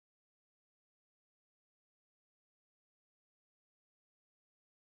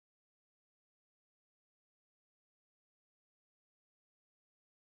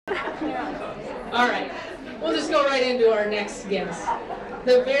All right, we'll just go right into our next guest,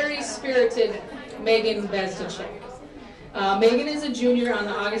 the very spirited Megan Bezdicek. Megan is a junior on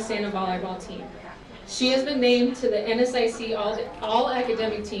the Augustana volleyball team. She has been named to the NSIC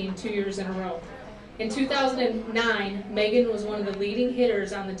All-Academic Team 2 years in a row. In 2009, Megan was one of the leading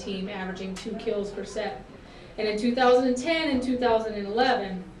hitters on the team, averaging 2 kills per set. And in 2010 and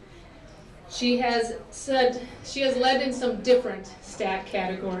 2011, she has led in some different stat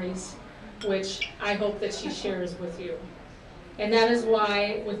categories, which I hope that she shares with you. And that is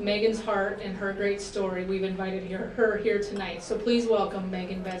why, with Megan's heart and her great story, we've invited her here tonight. So please welcome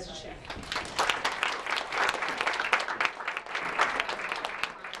Megan Bezdicek.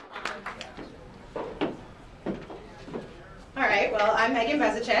 All right, well, I'm Megan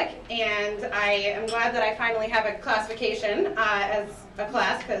Bezdicek, and I am glad that I finally have a classification as a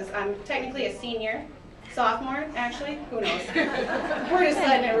class, because I'm technically a senior. Sophomore, actually, who knows? We're just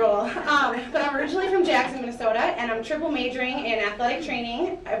letting it roll. But I'm originally from Jackson, Minnesota, and I'm triple majoring in athletic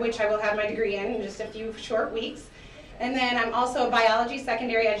training, which I will have my degree in just a few short weeks. And then I'm also a biology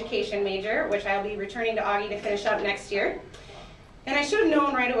secondary education major, which I'll be returning to Augie to finish up next year. And I should have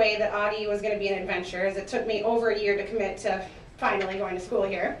known right away that Augie was going to be an adventure, as it took me over a year to commit to finally going to school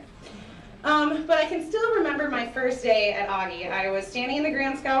here. But I can still remember my first day at Augie. I was standing in the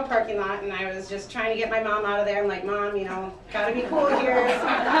Grand Scout parking lot, and I was just trying to get my mom out of there. I'm like, Mom, you know, gotta be cool here.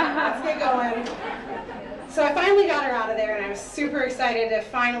 Let's get going. So I finally got her out of there, and I was super excited to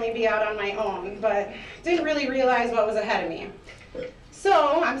finally be out on my own, but didn't really realize what was ahead of me.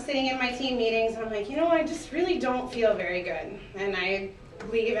 So I'm sitting in my team meetings, and I'm like, you know, I just really don't feel very good. And I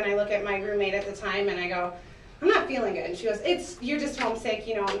leave, and I look at my roommate at the time, and I go, I'm not feeling good. And she goes, you're just homesick,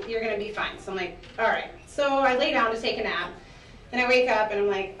 you know, you're going to be fine. So I'm like, all right. So I lay down to take a nap, and I wake up, and I'm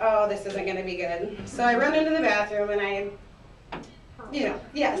like, oh, this isn't going to be good. So I run into the bathroom, and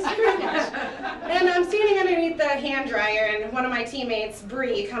yes, pretty much. And I'm standing underneath the hand dryer, and one of my teammates,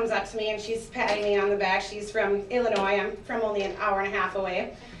 Bree, comes up to me, and she's patting me on the back. She's from Illinois. I'm from only an hour and a half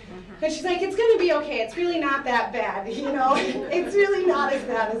away. And she's like, it's going to be okay. It's really not that bad, you know. It's really not as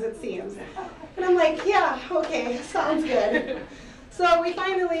bad as it seems. And I'm like, yeah, okay, sounds good. So we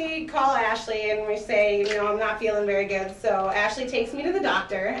finally call Ashley, and we say, you know, I'm not feeling very good. So Ashley takes me to the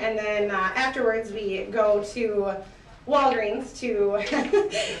doctor, and then afterwards we go to Walgreens to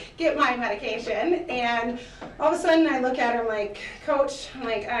get my medication. And all of a sudden I look at her, I'm like, Coach, I'm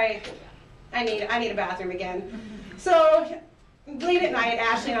like, I need a bathroom again. So late at night,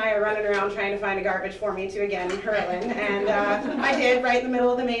 Ashley and I are running around trying to find a garbage for me to again hurl in, and I did, right in the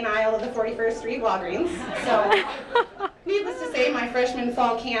middle of the main aisle of the 41st Street Walgreens. So needless to say, my freshman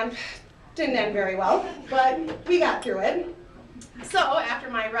fall camp didn't end very well, but we got through it. So after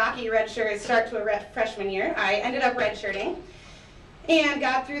my rocky redshirt start to a freshman year, I ended up redshirting and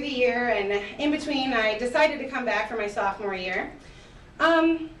got through the year, and in between I decided to come back for my sophomore year.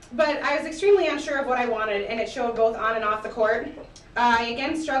 But I was extremely unsure of what I wanted, and it showed both on and off the court. I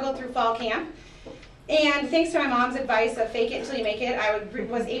again struggled through fall camp, and thanks to my mom's advice of fake it until you make it, I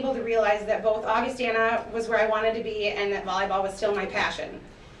was able to realize that both Augustana was where I wanted to be and that volleyball was still my passion.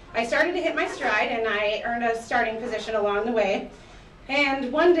 I started to hit my stride, and I earned a starting position along the way.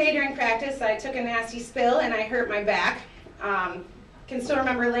 And one day during practice, I took a nasty spill, and I hurt my back. Can still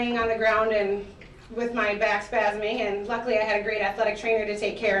remember laying on the ground and with my back spasming, and luckily I had a great athletic trainer to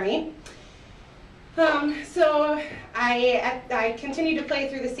take care of me. So I continued to play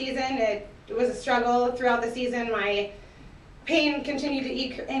through the season. It was a struggle throughout the season. My pain continued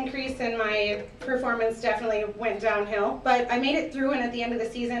to increase, and my performance definitely went downhill. But I made it through, and at the end of the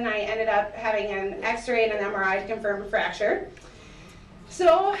season I ended up having an x-ray and an MRI to confirm a fracture.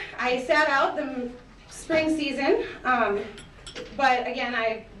 So I sat out the spring season, but again,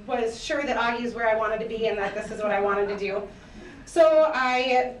 I was sure that Augie is where I wanted to be and that this is what I wanted to do. So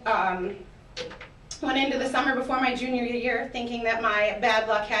I went into the summer before my junior year thinking that my bad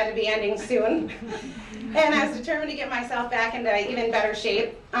luck had to be ending soon. And I was determined to get myself back into even better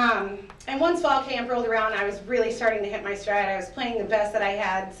shape. And once fall camp rolled around, I was really starting to hit my stride. I was playing the best that I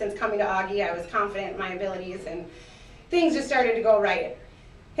had since coming to Augie. I was confident in my abilities, and things just started to go right.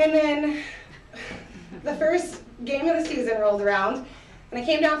 And then the first game of the season rolled around, and I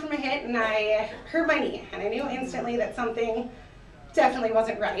came down from a hit, and I hurt my knee, and I knew instantly that something definitely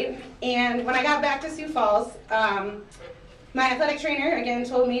wasn't right. And when I got back to Sioux Falls, my athletic trainer again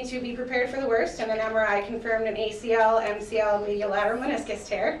told me to be prepared for the worst, and an MRI confirmed an ACL, MCL, medial lateral meniscus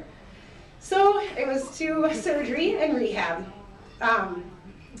tear. So it was to surgery and rehab.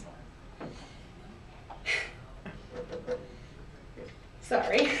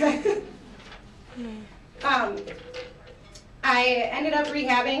 Sorry. I I ended up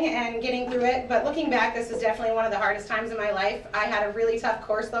rehabbing and getting through it, but looking back, this was definitely one of the hardest times in my life. I had a really tough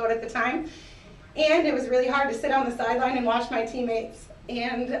course load at the time, and it was really hard to sit on the sideline and watch my teammates.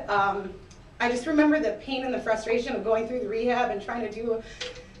 And I just remember the pain and the frustration of going through the rehab and trying to do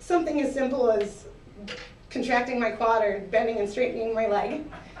something as simple as contracting my quad or bending and straightening my leg.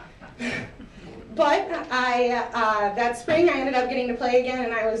 But that spring I ended up getting to play again,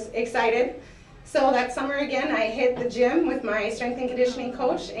 and I was excited. So that summer again, I hit the gym with my strength and conditioning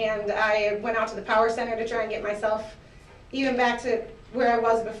coach, and I went out to the power center to try and get myself even back to where I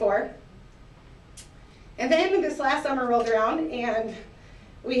was before. And then this last summer rolled around, and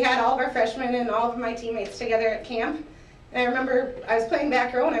we had all of our freshmen and all of my teammates together at camp. And I remember I was playing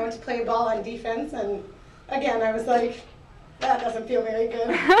back row, and I went to play ball on defense, and again, I was like, that doesn't feel very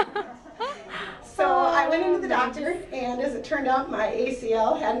good. So I went into the doctor, and as it turned out, my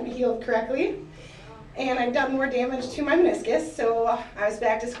ACL hadn't healed correctly, and I'd done more damage to my meniscus, so I was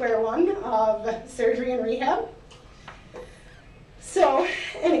back to square one of surgery and rehab. So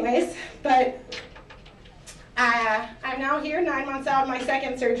anyways, but I'm now here 9 months out of my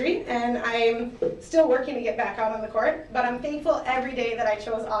second surgery, and I'm still working to get back out on the court, but I'm thankful every day that I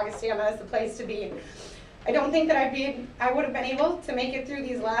chose Augustana as the place to be. I don't think that I would have been able to make it through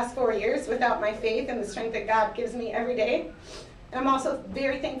these last 4 years without my faith and the strength that God gives me every day. And I'm also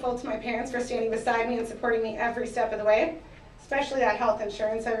very thankful to my parents for standing beside me and supporting me every step of the way, especially that health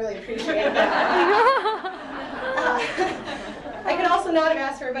insurance. I really appreciate that. I could also not have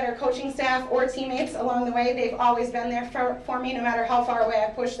asked for a better coaching staff or teammates along the way. They've always been there for me no matter how far away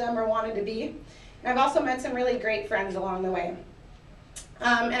I pushed them or wanted to be. And I've also met some really great friends along the way.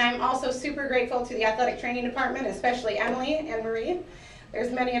 And I'm also super grateful to the athletic training department, especially Emily and Marie.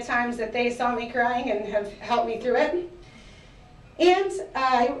 There's many a times that they saw me crying and have helped me through it. And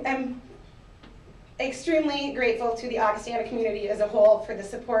I am extremely grateful to the Augustana community as a whole for the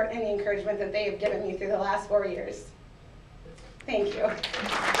support and the encouragement that they have given me through the last 4 years. Thank you.